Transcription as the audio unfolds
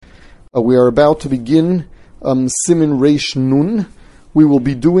We are about to begin Siman Reish Nun. We will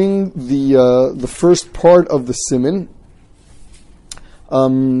be doing the first part of the Siman.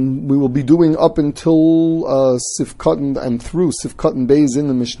 We will be doing up until Sifkat and through Sifkat and Beis in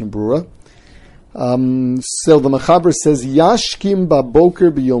the Mishnah Brura. So the Mechaber says, Yashkim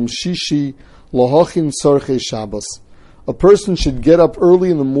baboker b'yom shishi lohachin tzorchei Shabbos. A person should get up early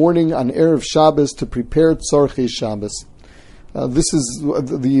in the morning on Erev Shabbos to prepare tzorchei Shabbos. This is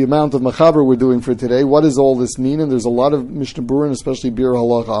the amount of Mechaber we're doing for today. What does all this mean? And there's a lot of Mishnah Berurah and especially Bir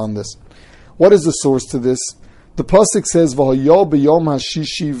Halacha on this. What is the source to this? The pasuk says, "V'hayo b'yom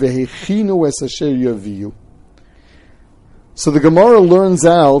hashishi v'hechinu es asher yaviyu." So the Gemara learns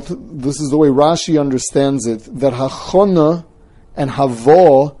out, this is the way Rashi understands it, that hachana and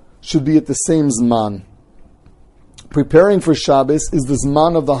hava should be at the same zman. Preparing for Shabbos is the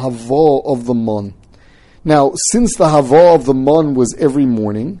zman of the hava of the mon. Now, since the hava of the mon was every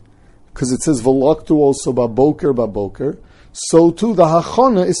morning, because it says v'laktu also baboker, so too the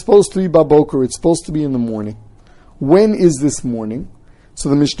hachana is supposed to be baboker. It's supposed to be in the morning. When is this morning? So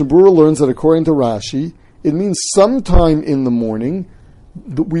the Mishnah Brura learns that according to Rashi, it means sometime in the morning.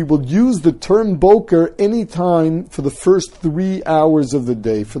 We will use the term boker any time for the first 3 hours of the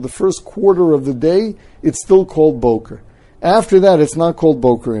day. For the first quarter of the day, it's still called boker. After that, it's not called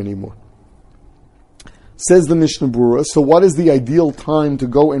boker anymore. Says the Mishnah Brura, so what is the ideal time to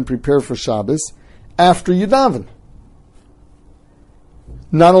go and prepare for Shabbos? After you daven.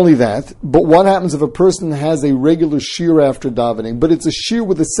 Not only that, but what happens if a person has a regular shir after davening, but it's a shir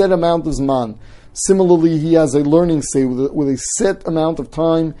with a set amount of zman? Similarly, he has a learning say with a set amount of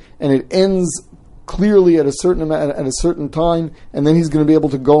time, and it ends clearly at a certain time, and then he's going to be able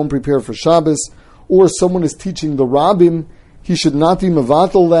to go and prepare for Shabbos. Or someone is teaching the rabbim, he should not be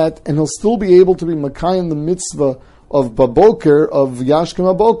mevatel that, and he'll still be able to be makayim the mitzvah of baboker, of yashkim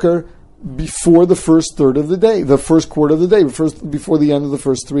baboker, before the first third of the day, the first quarter of the day, before the end of the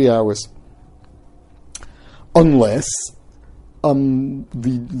first 3 hours. Unless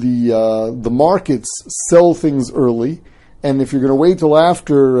the markets sell things early, and if you're going to wait till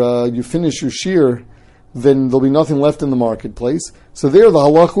after you finish your shir, then there'll be nothing left in the marketplace. So there, the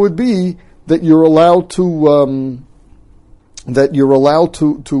halacha would be that you're allowed to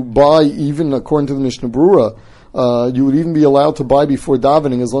buy, even according to the Mishnah Brura. You would even be allowed to buy before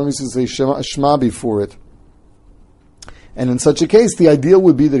davening as long as you say Shema before it. And in such a case, the ideal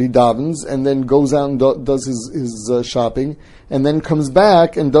would be that he davens and then goes out and does his shopping and then comes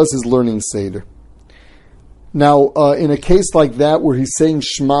back and does his learning seder. Now, in a case like that where he's saying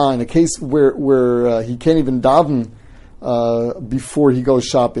Shema, in a case where he can't even daven before he goes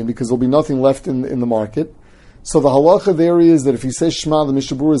shopping because there'll be nothing left in the market, so the halacha there is that if he says Shema, the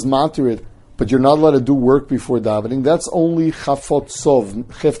Mishnah Brura is matir it, but you're not allowed to do work before davening. That's only chafot sov,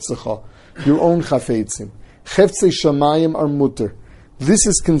 cheftzecha, your own chafetzim. Cheftzei shamayim are mutter. This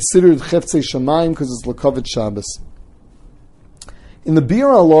is considered cheftzei shamayim because it's lakavet Shabbos. In the Bir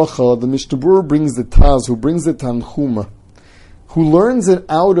Halacha, the Mishnah Brura brings the Taz, who brings the Tanchuma, who learns it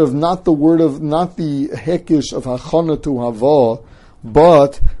out of not the hekish of hachana to hava,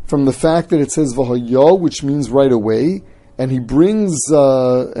 but from the fact that it says v'hayo, which means right away, and he brings a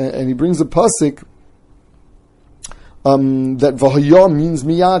pasuk that v'haya means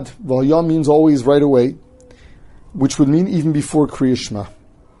miyad. V'haya means always right away, which would mean even before Kriya Shema.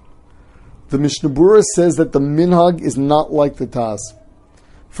 The Mishnah Brura says that the minhag is not like the Taz.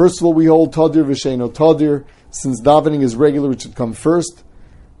 First of all, we hold tadir v'sheino tadir. Since davening is regular, it should come first.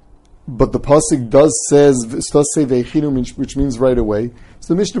 But the pasuk does say v'echinu, which means right away.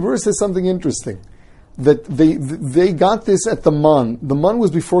 So the Mishnah Brura says something interesting. That they got this at the man. The man was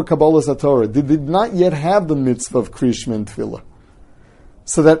before Kabbalah Satorah. They did not yet have the mitzvah of Kriyishma and Tefillah.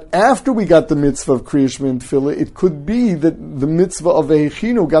 So that after we got the mitzvah of Kriyishma and Tefillah, it could be that the mitzvah of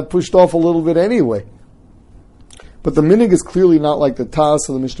Vehechinu got pushed off a little bit anyway. But the minig is clearly not like the Taz,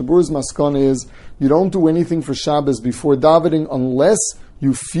 so the Mishnah Brura's maskana is, you don't do anything for Shabbos before davening unless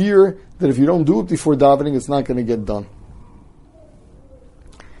you fear that if you don't do it before davening, it's not going to get done.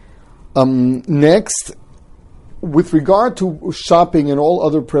 Next, with regard to shopping and all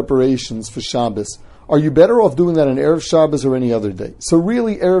other preparations for Shabbos, are you better off doing that on Erev Shabbos or any other day? So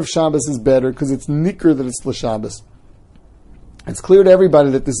really, Erev Shabbos is better because it's nicker that it's l'Shabbos. It's clear to everybody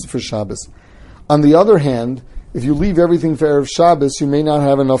that this is for Shabbos. On the other hand, if you leave everything for Erev Shabbos, you may not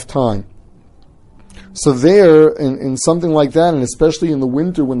have enough time. So there, in something like that, and especially in the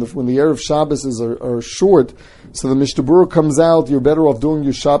winter when the Erev Shabbos are short, so the Mishnah Brura comes out, you're better off doing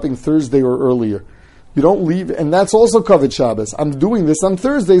your shopping Thursday or earlier. You don't leave, and that's also covered Shabbos. I'm doing this on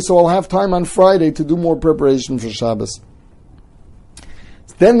Thursday, so I'll have time on Friday to do more preparation for Shabbos.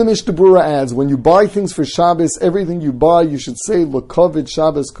 Then the Mishnah Berurah adds, when you buy things for Shabbos, everything you buy, you should say, L'kovid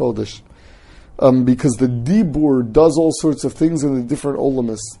Shabbos Kodesh. Because the Dibur does all sorts of things in the different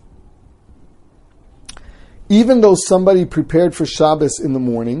olamas. Even though somebody prepared for Shabbos in the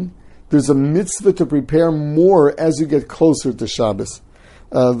morning, there's a mitzvah to prepare more as you get closer to Shabbos.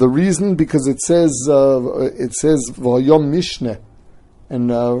 The reason, because it says V'hayom Mishneh,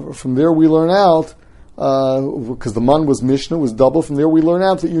 and from there we learn out, because the man was Mishnah, was double, from there we learn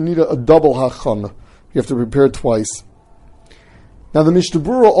out that you need a double hachana. You have to prepare twice. Now the Mishnah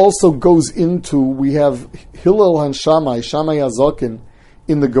Berurah also goes into, we have Hillel and Shammai Azakin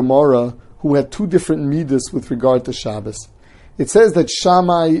in the Gemara, who had two different midas with regard to Shabbos. It says that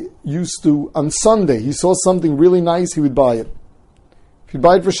Shammai used to, on Sunday, he saw something really nice, he would buy it. He'd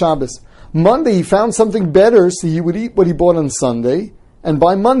buy it for Shabbos. Monday, he found something better, so he would eat what he bought on Sunday, and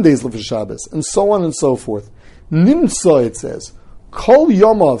buy Mondays for Shabbos, and so on and so forth. Nimtza, it says, Kol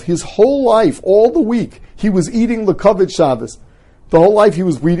Yomov, his whole life, all the week, he was eating L'kovid Shabbos. The whole life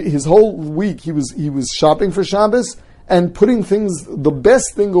his whole week he was shopping for Shabbos and putting things, the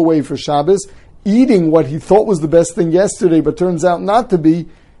best thing away for Shabbos, eating what he thought was the best thing yesterday, but turns out not to be,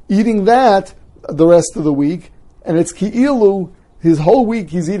 eating that the rest of the week, and it's ki'ilu, his whole week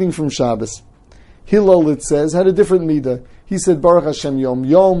he's eating from Shabbos. Hillel, it says, had a different midah. He said, Baruch Hashem Yom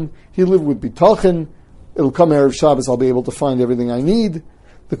Yom, he lived with bitachon, it'll come Erev Shabbos, I'll be able to find everything I need.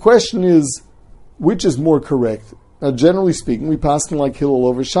 The question is, which is more correct? Now, generally speaking, we pass them like Hillel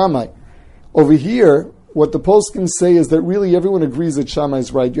over Shammai. Over here, what the poskim say is that really everyone agrees that Shammai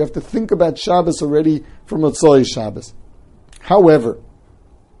is right. You have to think about Shabbos already from Motzei Shabbos. However,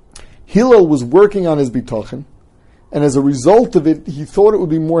 Hillel was working on his bitachon, and as a result of it, he thought it would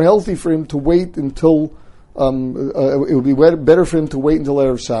be more healthy for him to wait until, it would be better for him to wait until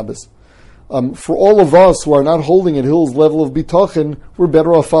Erev Shabbos. For all of us who are not holding at Hillel's level of bitachon, we're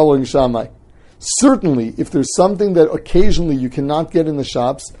better off following Shammai. Certainly, if there's something that occasionally you cannot get in the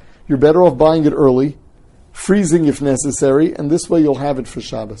shops, you're better off buying it early, freezing if necessary, and this way you'll have it for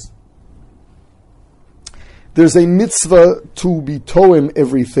Shabbos. There's a mitzvah to be toim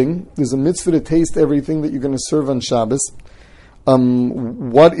everything. There's a mitzvah to taste everything that you're going to serve on Shabbos.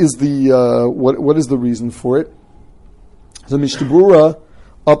 What is the reason for it? The Mishnah Berurah,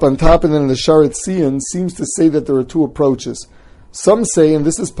 up on top and then in the Sharet Tzion, seems to say that there are two approaches. Some say, and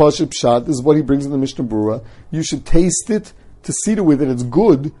this is Pashut Pshat, this is what he brings in the Mishnah Berurah, you should taste it to see to it that it's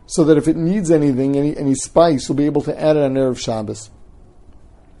good, so that if it needs anything, any spice, you'll be able to add it on Erev Shabbos.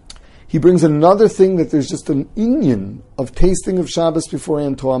 He brings another thing, that there's just an inyan of tasting of Shabbos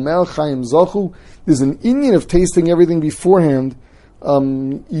beforehand. To'amel Chaim Zochu. There's an inyan of tasting everything beforehand,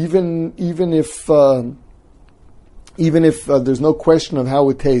 even if there's no question of how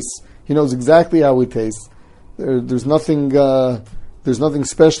it tastes. He knows exactly how it tastes. There's nothing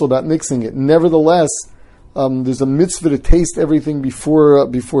special about mixing it. Nevertheless, there's a mitzvah to taste everything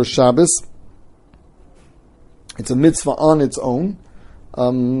before Shabbos. It's a mitzvah on its own,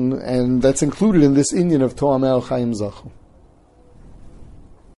 and that's included in this inyan of To'amel Chaim Zachu.